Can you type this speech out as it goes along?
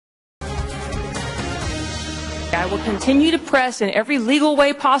I will continue to press in every legal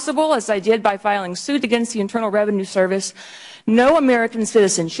way possible, as I did by filing suit against the Internal Revenue Service. No American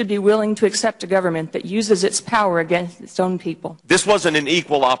citizen should be willing to accept a government that uses its power against its own people. This wasn't an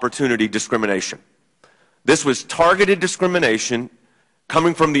equal opportunity discrimination. This was targeted discrimination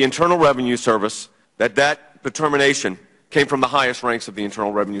coming from the Internal Revenue Service, that determination came from the highest ranks of the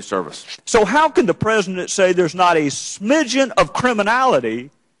Internal Revenue Service. So how can the president say there's not a smidgen of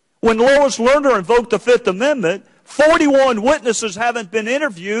criminality when Lois Lerner invoked the Fifth Amendment? 41 witnesses haven't been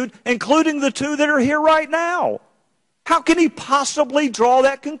interviewed, including the two that are here right now. How can he possibly draw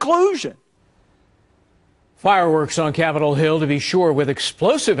that conclusion? Fireworks on Capitol Hill, to be sure, with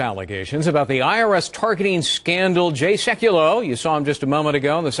explosive allegations about the IRS targeting scandal. Jay Sekulow, you saw him just a moment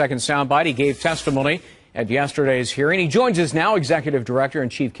ago in the second soundbite. He gave testimony at yesterday's hearing. He joins us now, Executive Director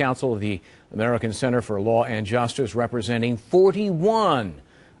and Chief Counsel of the American Center for Law and Justice, representing 41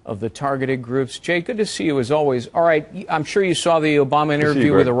 of the targeted groups. Jay, good to see you as always. All right, I'm sure you saw the Obama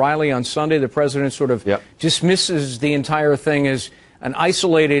interview with O'Reilly on Sunday. The president sort of dismisses the entire thing as an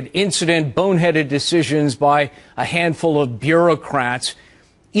isolated incident, boneheaded decisions by a handful of bureaucrats.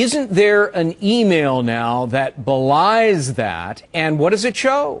 Isn't there an email now that belies that? And what does it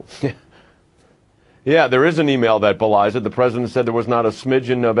show? Yeah, there is an email that belies it. The president said there was not a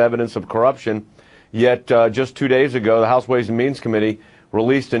smidgen of evidence of corruption. Yet just 2 days ago, the House Ways and Means Committee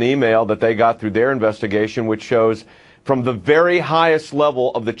released an email that they got through their investigation, which shows from the very highest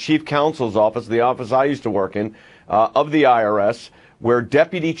level of the chief counsel's office, the office I used to work in, of the IRS, where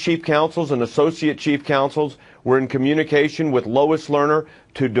deputy chief counsels and associate chief counsels were in communication with Lois Lerner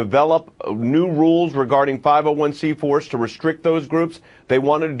to develop new rules regarding 501c4s to restrict those groups. They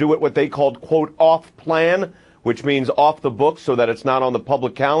wanted to do it what they called, quote, off plan, which means off the books so that it's not on the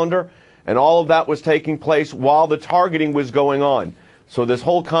public calendar. And all of that was taking place while the targeting was going on. So this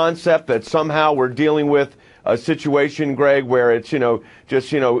whole concept that somehow we're dealing with a situation, Greg, where it's,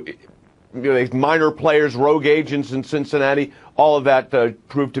 minor players, rogue agents in Cincinnati, all of that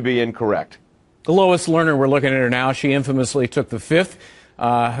proved to be incorrect. Lois Lerner, we're looking at her now. She infamously took the Fifth,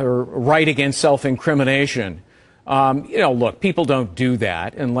 her right against self-incrimination. Look, people don't do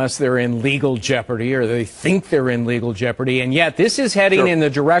that unless they're in legal jeopardy or they think they're in legal jeopardy. And yet this is heading in the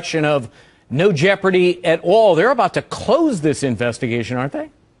direction of no jeopardy at all. They're about to close this investigation, aren't they?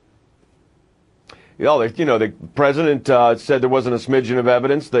 The president said there wasn't a smidgen of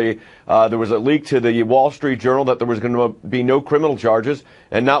evidence. There was a leak to the Wall Street Journal that there was going to be no criminal charges,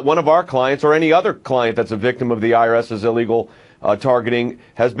 and not one of our clients or any other client that's a victim of the IRS's illegal targeting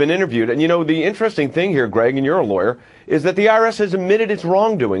has been interviewed. And, the interesting thing here, Greg, and you're a lawyer, is that the IRS has admitted its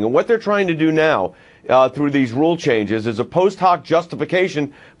wrongdoing. And what they're trying to do now through these rule changes is a post hoc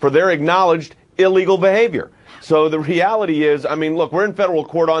justification for their acknowledged illegal behavior. So the reality is, look, we're in federal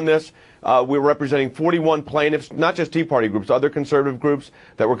court on this. We're representing 41 plaintiffs, not just Tea Party groups, other conservative groups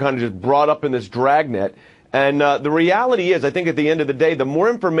that were kind of just brought up in this dragnet. And the reality is, I think at the end of the day, the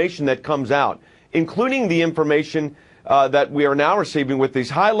more information that comes out, including the information that we are now receiving with these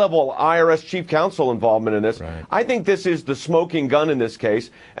high-level IRS chief counsel involvement in this, I think this is the smoking gun in this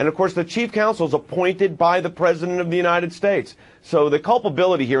case. And, of course, the chief counsel is appointed by the President of the United States. So the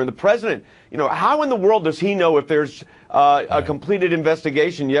culpability here, and the President, how in the world does he know if there's a completed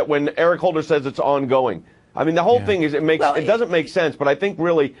investigation yet when Eric Holder says it's ongoing? The whole thing is, it doesn't make sense, but I think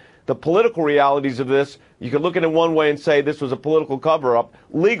really the political realities of this, you could look at it one way and say this was a political cover-up.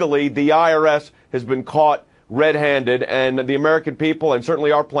 Legally, the IRS has been caught red-handed, and the American people, and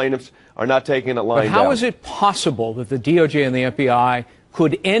certainly our plaintiffs, are not taking it lying down. But how is it possible that the DOJ and the FBI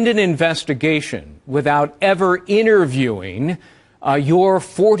could end an investigation without ever interviewing your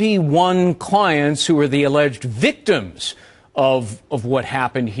 41 clients who are the alleged victims of what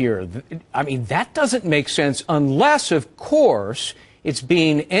happened here? That doesn't make sense unless, of course, it's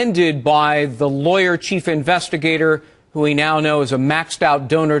being ended by the lawyer chief investigator who we now know is a maxed-out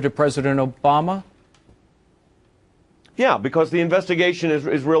donor to President Obama. Yeah, because the investigation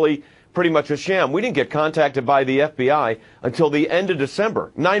is really pretty much a sham. We didn't get contacted by the FBI until the end of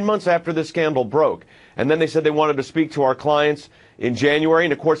December, 9 months after this scandal broke. And then they said they wanted to speak to our clients in January.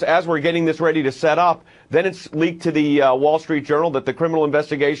 And, of course, as we're getting this ready to set up, then it's leaked to the Wall Street Journal that the criminal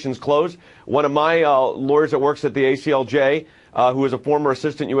investigation's closed. One of my lawyers that works at the ACLJ, who is a former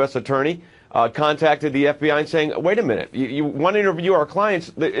assistant U.S. attorney, contacted the FBI and saying, wait a minute, you want to interview our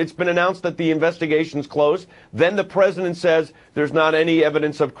clients? It's been announced that the investigation's closed. Then the president says there's not any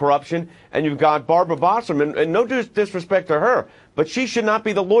evidence of corruption. And you've got Barbara Bossom, and no disrespect to her, but she should not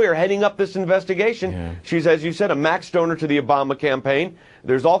be the lawyer heading up this investigation. Yeah. She's, as you said, a max donor to the Obama campaign.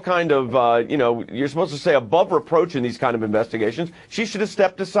 there's all kind of, you're supposed to say above reproach in these kind of investigations. She should have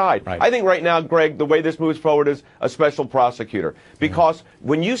stepped aside. Right. I think right now, Greg, the way this moves forward is a special prosecutor. Because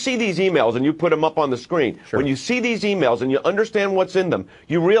when you see these emails, and you put them up on the screen, when you see these emails and you understand what's in them,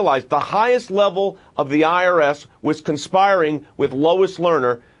 you realize the highest level of the IRS was conspiring with Lois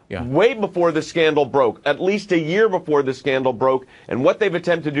Lerner way before the scandal broke, at least a year before the scandal broke. And what they've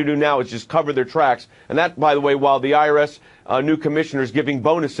attempted to do now is just cover their tracks. And that, by the way, while the IRS new commissioner is giving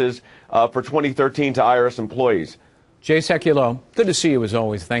bonuses for 2013 to IRS employees. Jay Sekulow, good to see you as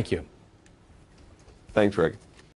always. Thank you. Thanks, Greg.